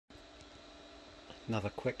Another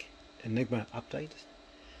quick Enigma update.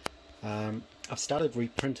 I've started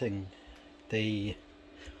reprinting the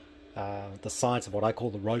sides of what I call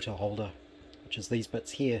the rotor holder, which is these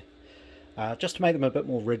bits here, just to make them a bit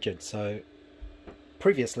more rigid. So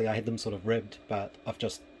previously I had them sort of ribbed, but I've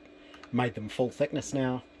just made them full thickness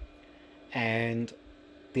now. And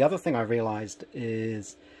the other thing I realized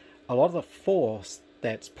is a lot of the force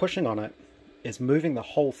that's pushing on it is moving the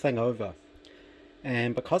whole thing over.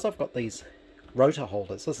 And because I've got these rotor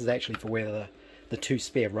holders, this is actually for where the two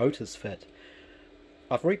spare rotors fit,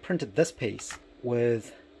 I've reprinted this piece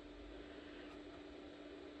with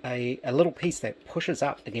a little piece that pushes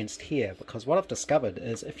up against here, because what I've discovered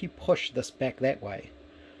is if you push this back that way,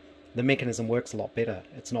 the mechanism works a lot better.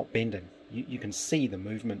 It's not bending. You can see the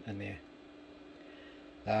movement in there.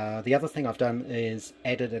 The other thing I've done is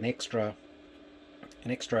added an extra,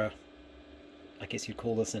 I guess you'd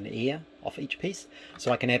call this an ear off each piece,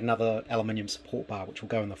 so I can add another aluminium support bar which will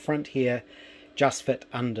go in the front here, just fit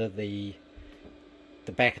under the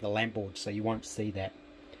back of the lamp board, so you won't see that.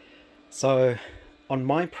 So on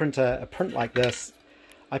my printer, a print like this,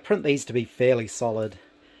 I print these to be fairly solid.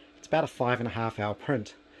 It's about a 5.5 hour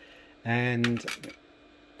print, and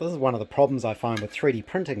this is one of the problems I find with 3D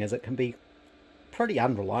printing, is it can be pretty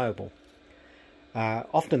unreliable,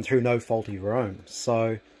 often through no fault of your own.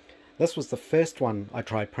 So this was the first one I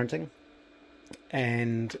tried printing,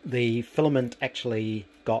 and the filament actually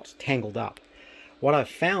got tangled up. What I've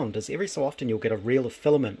found is every so often you'll get a reel of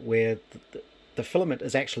filament where the filament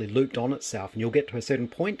is actually looped on itself, and you'll get to a certain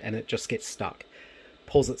point and it just gets stuck,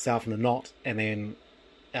 pulls itself in a knot, and then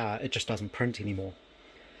it just doesn't print anymore.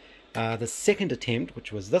 The second attempt,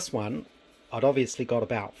 which was this one, I'd obviously got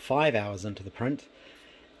about 5 hours into the print,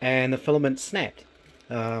 and the filament snapped.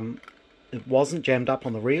 It wasn't jammed up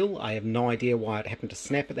on the reel. I have no idea why it happened to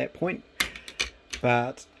snap at that point,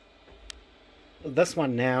 but this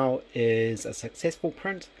one now is a successful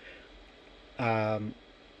print. I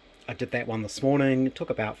did that one this morning. It took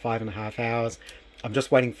about 5.5 hours. I'm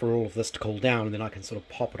just waiting for all of this to cool down, and then I can sort of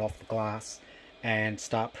pop it off the glass and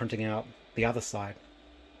start printing out the other side.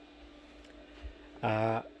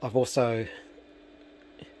 I've also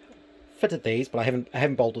fitted these, but I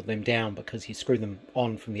haven't bolted them down because you screw them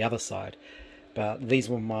on from the other side. But these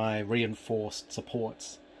were my reinforced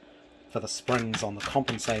supports for the springs on the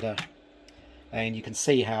compensator, and you can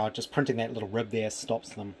see how just printing that little rib there stops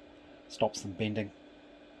them bending.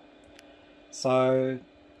 So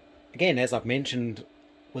again, as I've mentioned,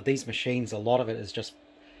 with these machines, a lot of it is just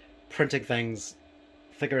printing things,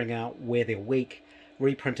 figuring out where they're weak,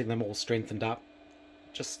 reprinting them all strengthened up,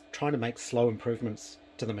 just trying to make slow improvements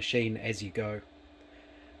to the machine as you go.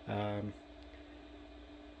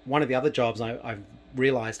 One of the other jobs I've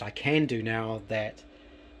realized I can do now that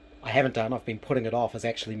I haven't done, I've been putting it off, is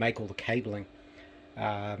actually make all the cabling.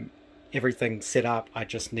 Everything set up, I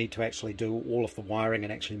just need to actually do all of the wiring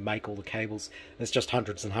and actually make all the cables. There's just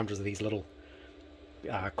hundreds and hundreds of these little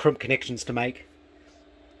crimp connections to make.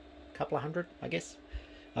 A couple of hundred, I guess.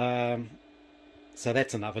 So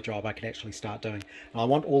that's another job I could actually start doing. And I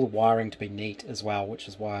want all the wiring to be neat as well, which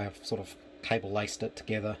is why I've sort of cable laced it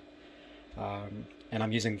together. And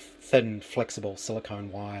I'm using thin, flexible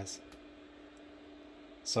silicone wires.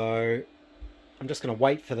 So I'm just going to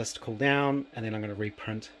wait for this to cool down, and then I'm going to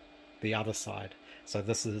reprint the other side. So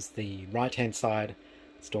this is the right hand side,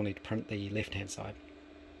 still need to print the left hand side.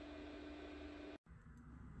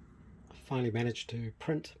 I finally managed to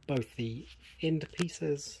print both the end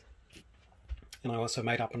pieces, and I also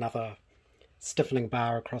made up another stiffening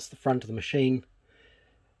bar across the front of the machine.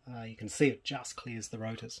 You can see it just clears the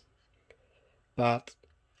rotors. But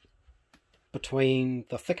between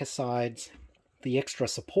the thicker sides, the extra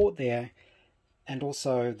support there, and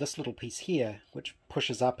also this little piece here, which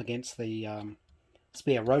pushes up against the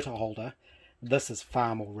spare rotor holder, this is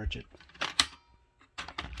far more rigid.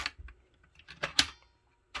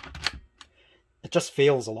 It just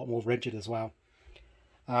feels a lot more rigid as well.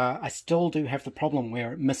 I still do have the problem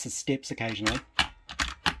where it misses steps occasionally.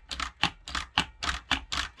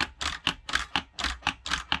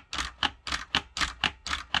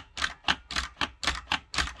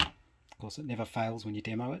 Of course, it never fails when you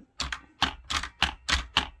demo it.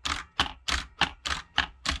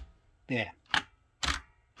 There.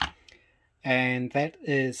 And that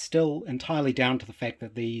is still entirely down to the fact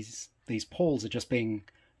that these pawls are just being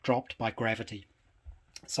dropped by gravity.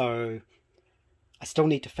 So I still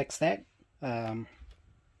need to fix that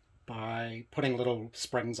by putting little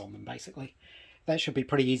springs on them, basically. That should be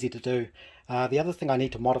pretty easy to do. The other thing I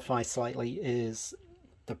need to modify slightly is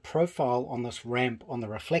the profile on this ramp on the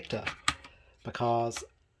reflector, because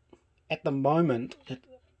at the moment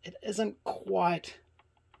it isn't quite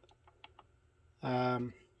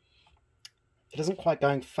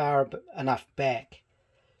going far enough back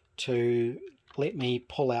to let me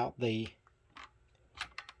pull out the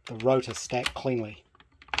rotor stack cleanly.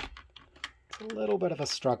 It's a little bit of a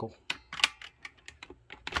struggle.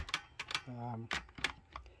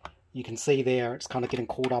 You can see there it's kind of getting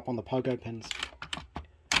caught up on the pogo pins.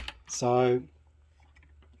 So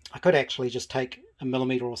I could actually just take a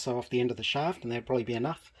millimetre or so off the end of the shaft and that'd probably be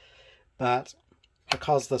enough. But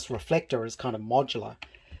because this reflector is kind of modular,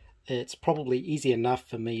 it's probably easy enough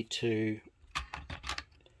for me to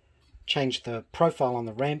change the profile on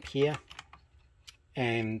the ramp here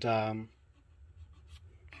and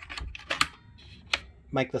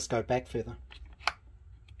make this go back further.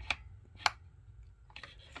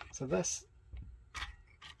 So this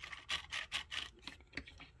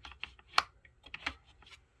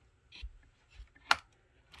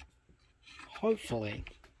hopefully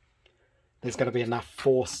there's going to be enough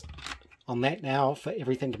force on that now for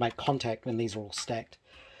everything to make contact when these are all stacked.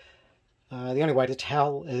 The only way to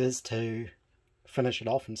tell is to finish it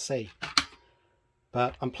off and see.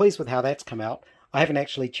 But I'm pleased with how that's come out. I haven't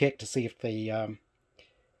actually checked to see if the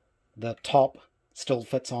top still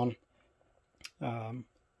fits on.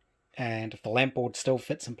 And if the lamp board still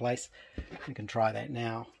fits in place. We can try that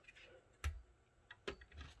now.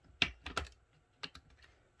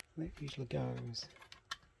 That usually goes.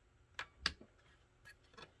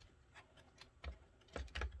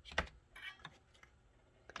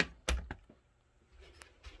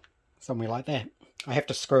 Somewhere like that. I have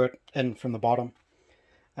to screw it in from the bottom.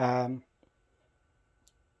 When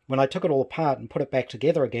I took it all apart and put it back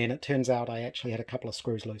together again, it turns out I actually had a couple of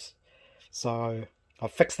screws loose. So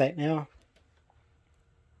I've fixed that now.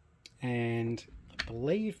 And I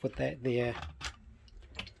believe with that there,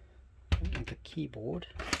 the keyboard.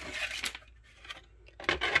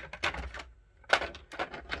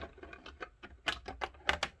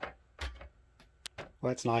 Well,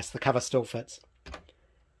 that's nice. The cover still fits.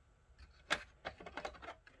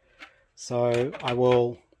 So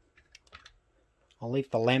I'll leave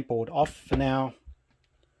the lamp board off for now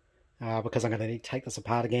because I'm going to need to take this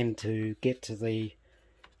apart again to get to the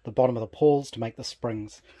bottom of the pawls to make the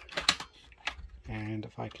springs. And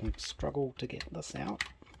if I can struggle to get this out.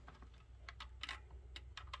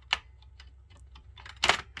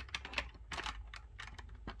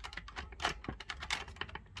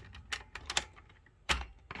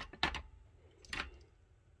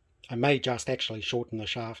 I may just actually shorten the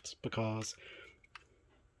shafts because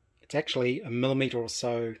it's actually a millimetre or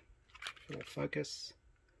so, if it'll focus,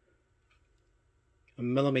 a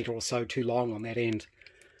millimetre or so too long on that end.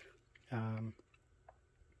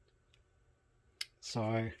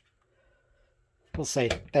 So we'll see.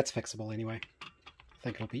 That's fixable anyway. I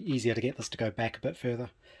think it'll be easier to get this to go back a bit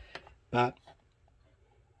further. But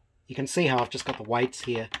you can see how I've just got the weights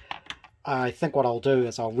here. I think what I'll do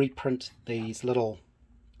is I'll reprint these little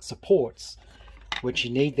supports which you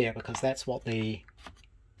need there because that's what the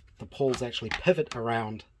pawls actually pivot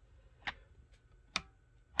around,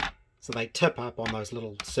 so they tip up on those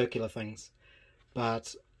little circular things.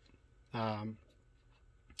 But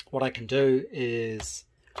what I can do is,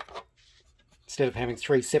 instead of having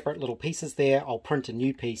three separate little pieces there, I'll print a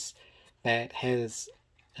new piece that has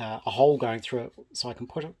a hole going through it, so I can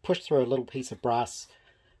push through a little piece of brass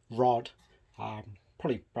rod,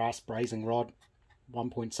 probably brass brazing rod,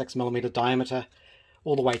 1.6mm diameter,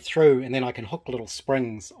 all the way through, and then I can hook little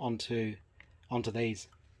springs onto these,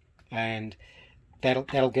 and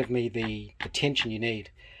that'll give me the tension you need.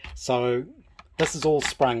 So this is all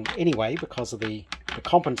sprung anyway because of the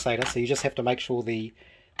compensator, so you just have to make sure the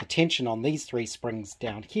tension on these three springs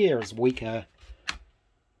down here is weaker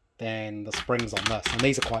than the springs on this, and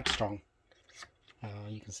these are quite strong.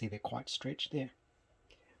 You can see they're quite stretched there.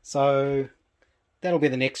 So that'll be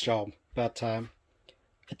the next job, but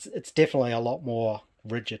it's definitely a lot more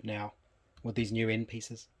rigid now with these new end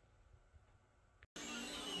pieces.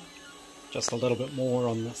 Just a little bit more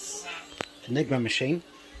on this Enigma machine.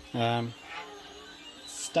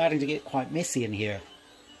 Starting to get quite messy in here,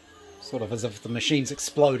 sort of as if the machine's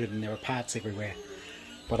exploded and there are parts everywhere.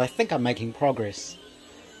 But I think I'm making progress.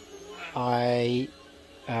 I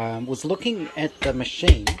was looking at the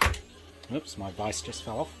machine, oops, my vice just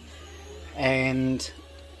fell off, and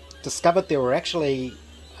discovered there were actually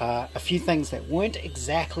a few things that weren't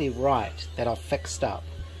exactly right that I've fixed up.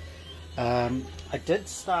 I did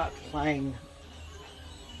start playing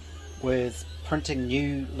with printing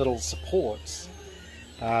new little supports.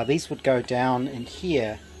 These would go down in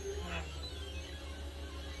here,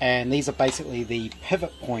 and these are basically the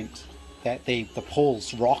pivot point that the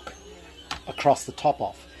pawls rock across the top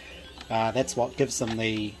of. That's what gives them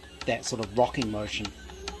that sort of rocking motion.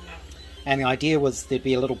 And the idea was there'd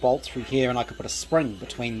be a little bolt through here and I could put a spring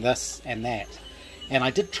between this and that. And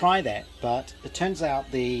I did try that, but it turns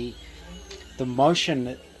out the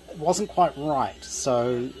motion wasn't quite right,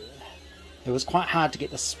 so it was quite hard to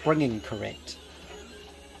get the springing correct.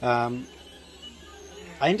 I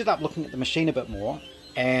ended up looking at the machine a bit more,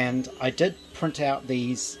 and I did print out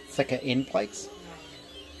these thicker end plates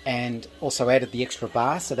and also added the extra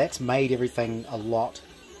bar, so that's made everything a lot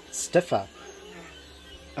stiffer.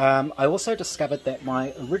 I also discovered that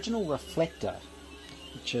my original reflector,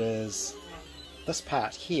 which is this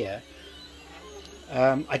part here,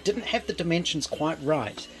 I didn't have the dimensions quite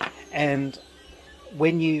right, and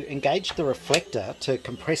when you engaged the reflector to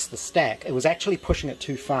compress the stack, it was actually pushing it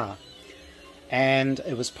too far, and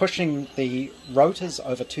it was pushing the rotors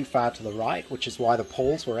over too far to the right, which is why the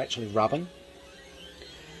poles were actually rubbing,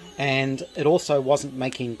 and it also wasn't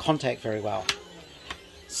making contact very well.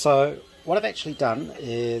 So what I've actually done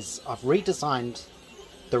is I've redesigned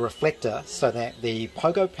the reflector so that the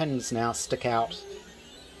pogo pins now stick out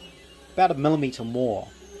about 1 millimeter more.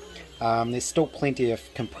 There's still plenty of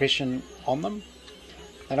compression on them.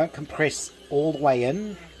 They don't compress all the way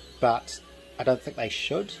in, but I don't think they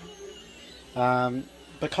should.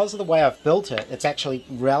 Because of the way I've built it, it's actually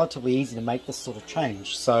relatively easy to make this sort of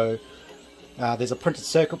change. So there's a printed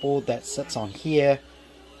circuit board that sits on here,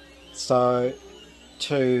 so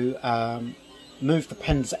to move the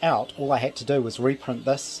pins out, all I had to do was reprint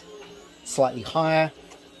this slightly higher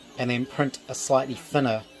and then print a slightly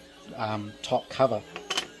thinner top cover.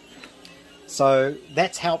 So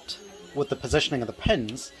that's helped with the positioning of the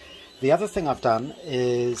pins. The other thing I've done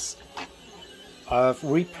is I've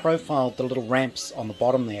reprofiled the little ramps on the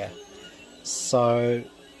bottom there, so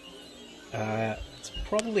it's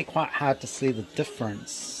probably quite hard to see the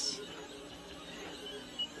difference.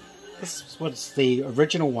 This was the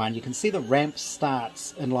original one. You can see the ramp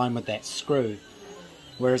starts in line with that screw,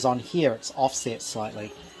 whereas on here it's offset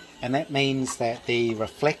slightly, and that means that the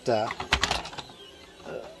reflector,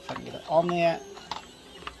 if I can get it on there,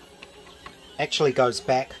 actually goes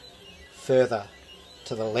back further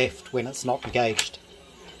to the left when it's not engaged.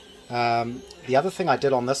 The other thing I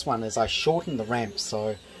did on this one is I shortened the ramp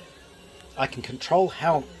so I can control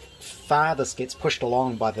how far this gets pushed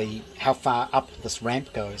along by how far up this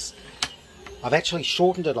ramp goes. I've actually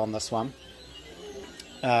shortened it on this one,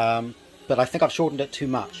 but I think I've shortened it too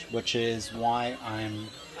much, which is why I'm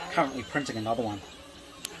currently printing another one.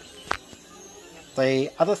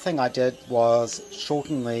 The other thing I did was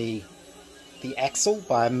shorten the axle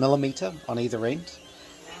by 1 millimeter on either end,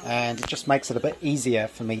 and it just makes it a bit easier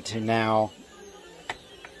for me to now,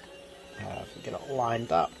 if we get it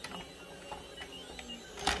lined up,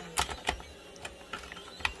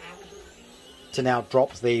 to now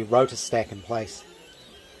drop the rotor stack in place.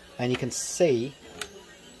 And you can see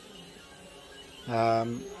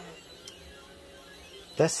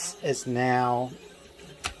this is now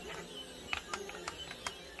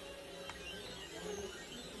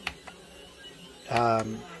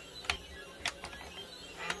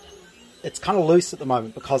it's kind of loose at the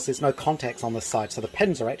moment because there's no contacts on this side, so the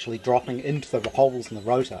pins are actually dropping into the holes in the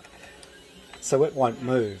rotor, so it won't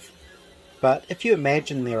move. But if you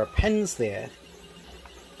imagine there are pins there,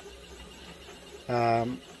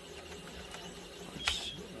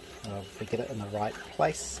 if we get it in the right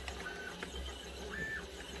place,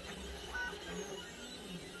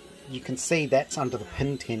 you can see that's under the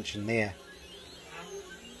pin tension there.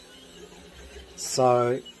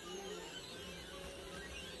 So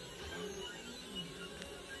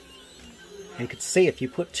you can see if you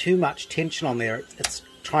put too much tension on there, it's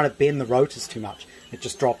trying to bend the rotors too much. It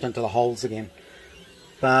just dropped into the holes again.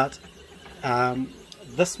 But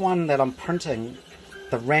this one that I'm printing,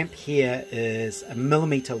 the ramp here is 1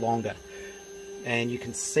 millimeter longer, and you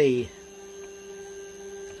can see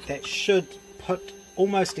that should put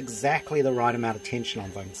almost exactly the right amount of tension on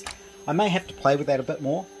things. I may have to play with that a bit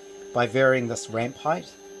more by varying this ramp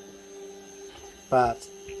height, but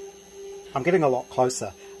I'm getting a lot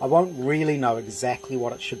closer. I won't really know exactly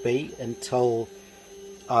what it should be until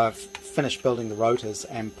I've finished building the rotors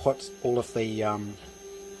and put all of the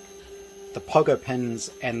pogo pins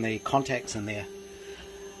and the contacts in there.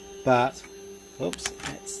 But, oops,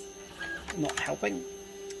 that's not helping.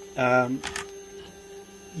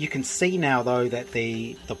 You can see now though that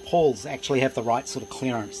the poles actually have the right sort of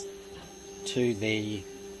clearance to the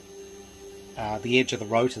edge of the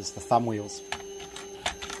rotors, the thumb wheels.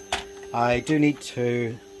 I do need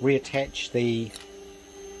to reattach the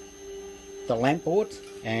lamp board,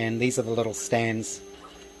 and these are the little stands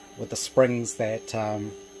with the springs that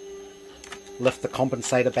lift the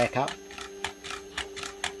compensator back up.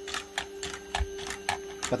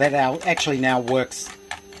 But that actually now works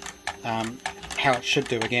how it should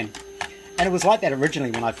do again. And it was like that originally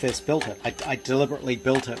when I first built it. I deliberately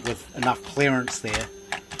built it with enough clearance there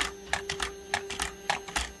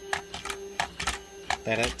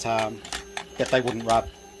that they wouldn't rub.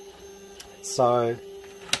 So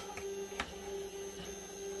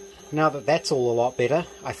now that that's all a lot better,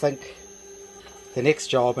 I think the next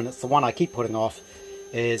job, and it's the one I keep putting off,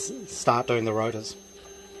 is start doing the rotors.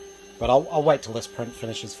 But I'll wait till this print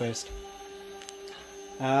finishes first.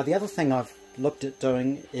 The other thing I've looked at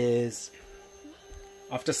doing is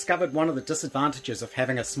I've discovered one of the disadvantages of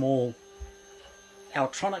having a small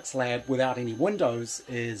electronics lab without any windows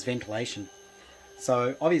is ventilation.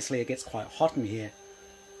 So obviously it gets quite hot in here,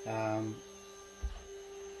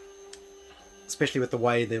 especially with the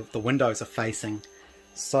way the windows are facing.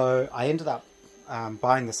 So I ended up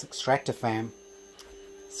buying this extractor fan,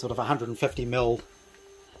 sort of 150mm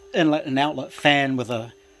inlet and outlet fan with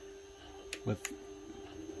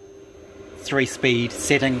 3-speed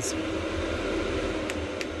settings.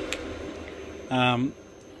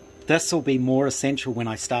 This will be more essential when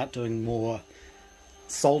I start doing more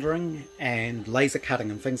soldering and laser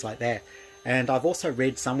cutting and things like that. And I've also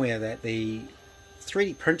read somewhere that the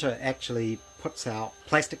 3D printer actually puts out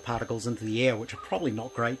plastic particles into the air, which are probably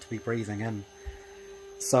not great to be breathing in.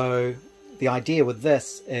 So the idea with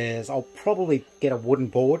this is I'll probably get a wooden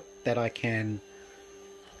board that I can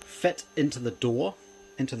fit into the door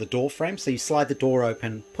frame. So you slide the door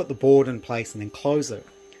open, put the board in place and then close it,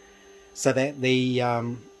 so that the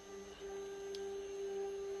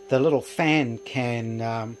little fan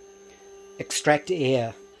can extract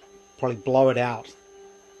air, probably blow it out.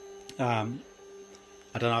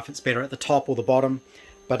 I don't know if it's better at the top or the bottom,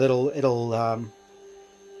 but it'll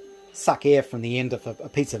suck air from the end of a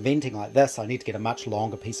piece of venting like this. I need to get a much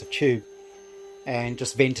longer piece of tube and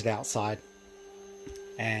just vent it outside,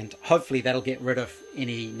 and hopefully that'll get rid of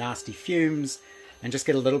any nasty fumes and just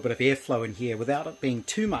get a little bit of airflow in here without it being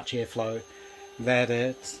too much airflow that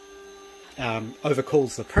it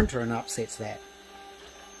overcools the printer and upsets that.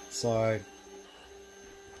 So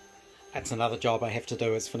that's another job I have to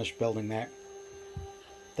do, is finish building that.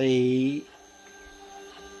 The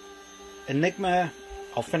Enigma,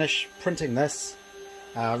 I'll finish printing this,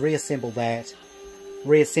 reassemble that,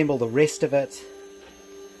 reassemble the rest of it.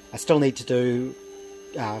 I still need to do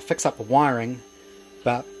fix up the wiring,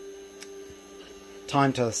 but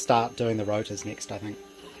time to start doing the rotors next, I think.